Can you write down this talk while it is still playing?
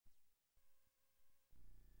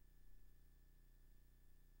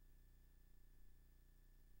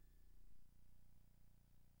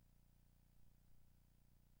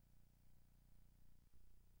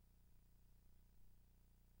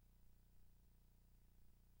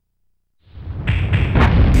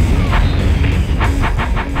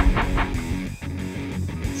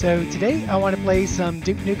So today I want to play some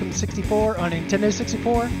Duke Nukem 64 on Nintendo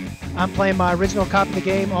 64. I'm playing my original copy of the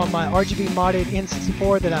game on my RGB modded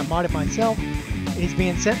N64 that I modded myself. It is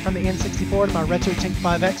being sent from the N64 to my RetroTink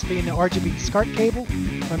 5X being the RGB SCART cable.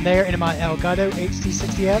 From there into my Elgato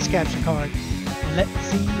HD60S capture card. Let's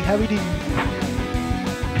see how we do.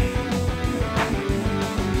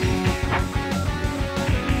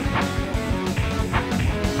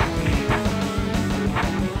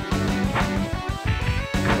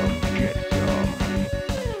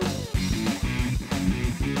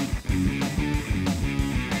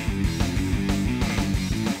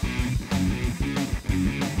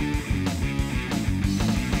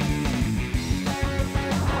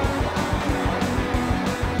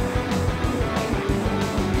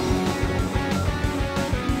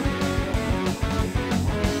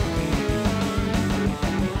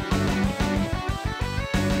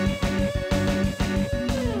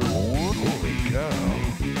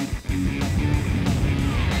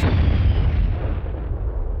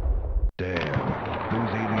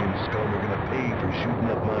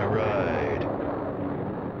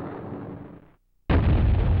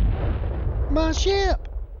 My ship!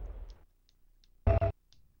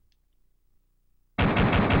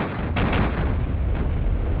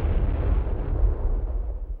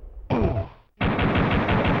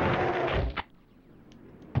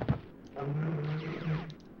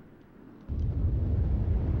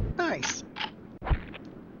 Nice!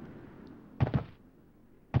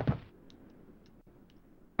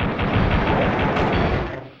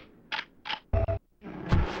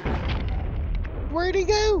 Where'd he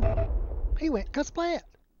go? He went kasplat.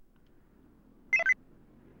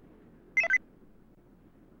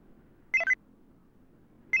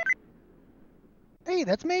 Hey,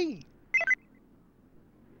 that's me.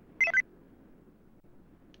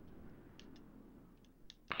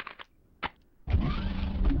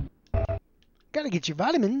 Gotta get your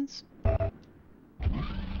vitamins.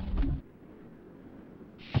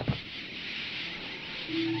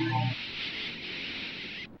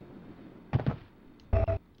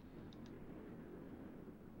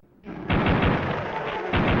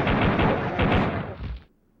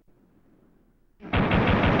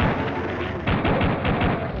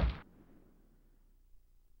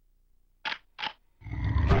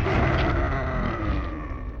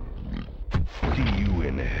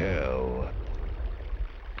 Hell.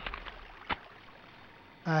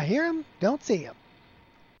 I hear him, don't see him.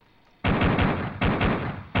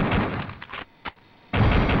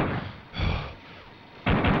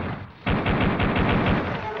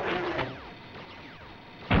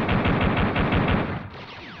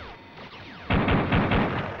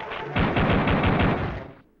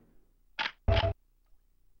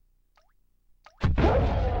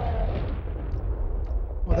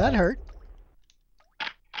 Well, that hurt.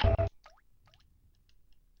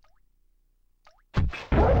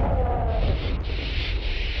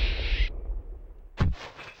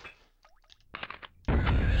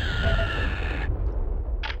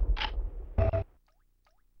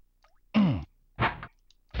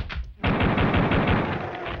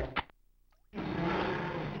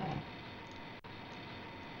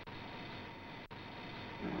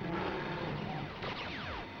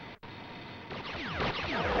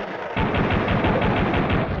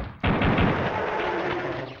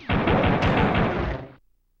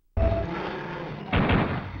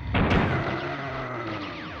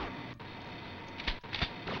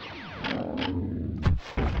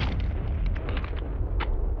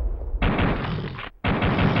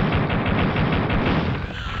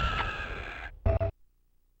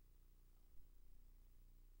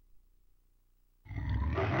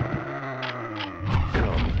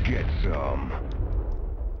 Get some.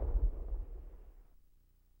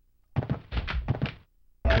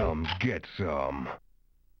 Come get some.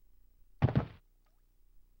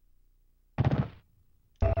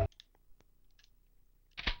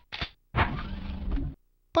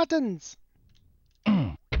 Buttons!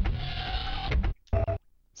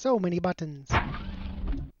 So many buttons. Hail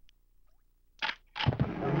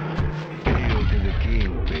to the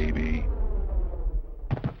king, baby.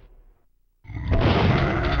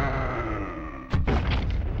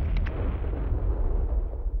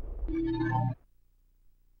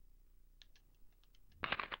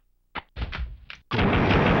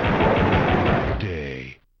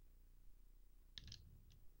 Day.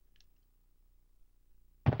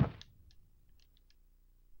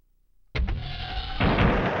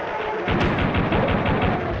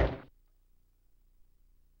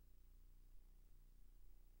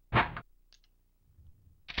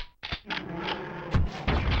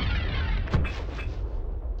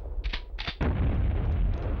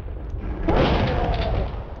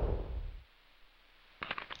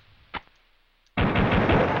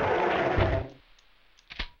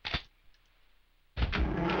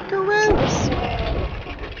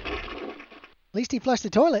 least he flushed the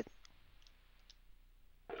toilet.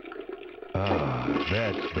 Ah,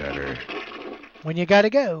 that's better. When you gotta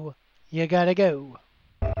go, you gotta go.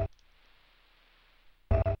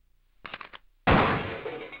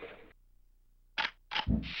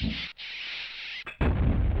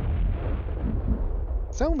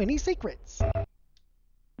 So many secrets.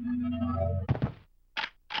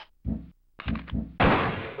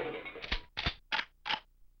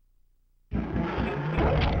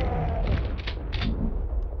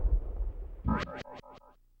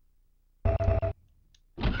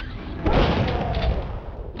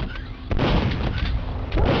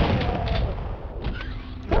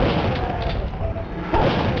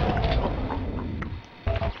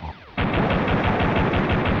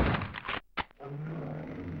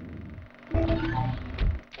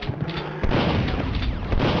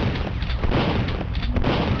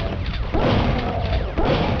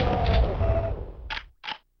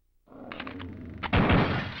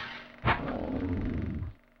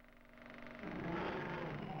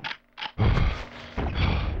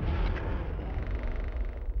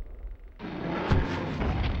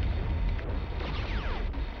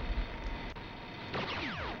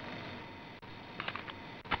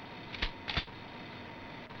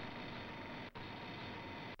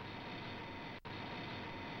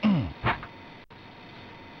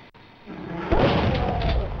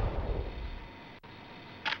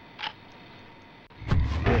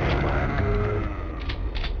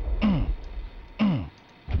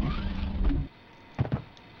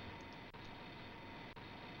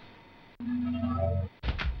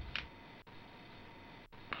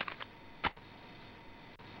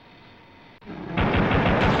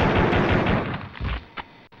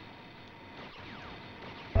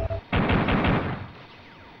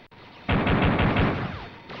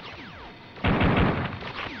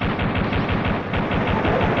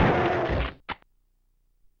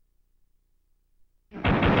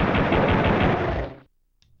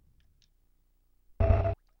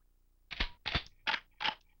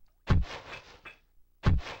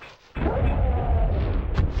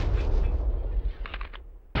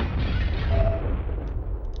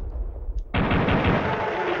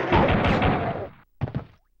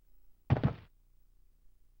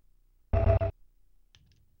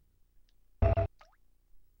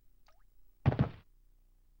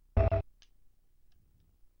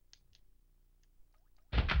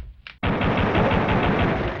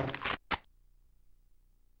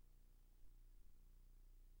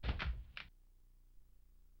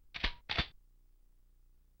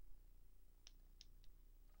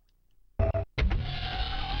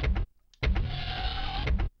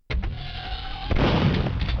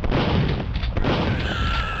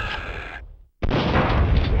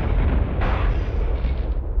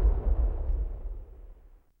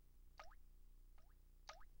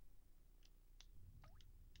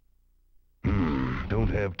 Don't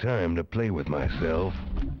have time to play with myself.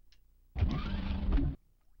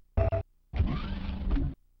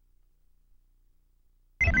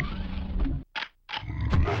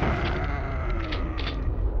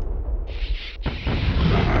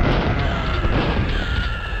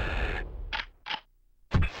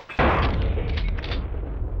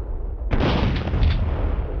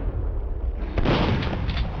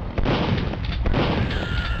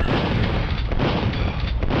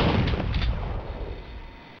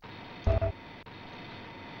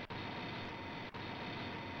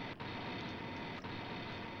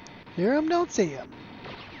 Hear 'em, don't see 'em.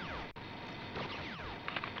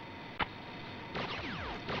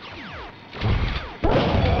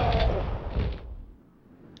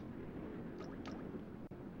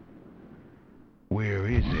 Where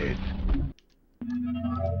is it?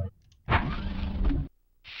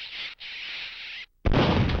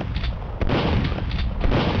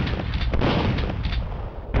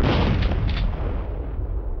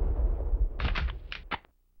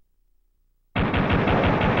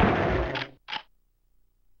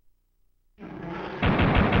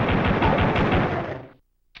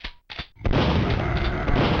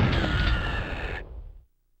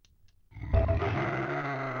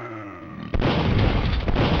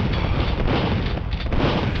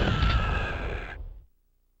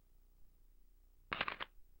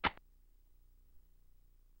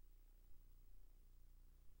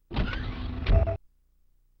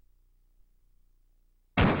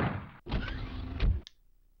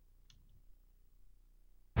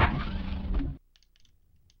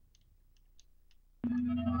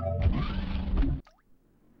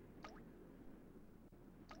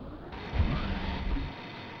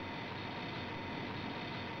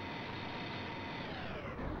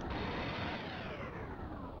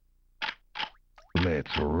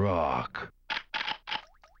 Let's rock.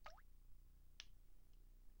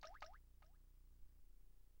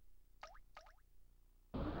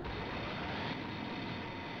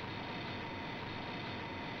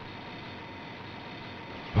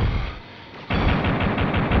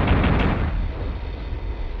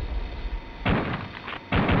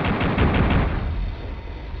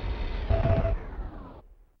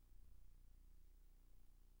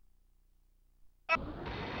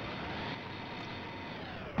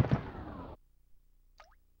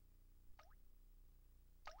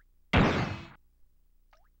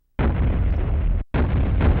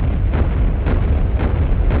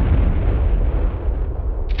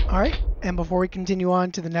 Alright, and before we continue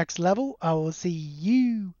on to the next level, I will see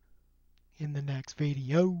you in the next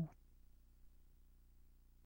video.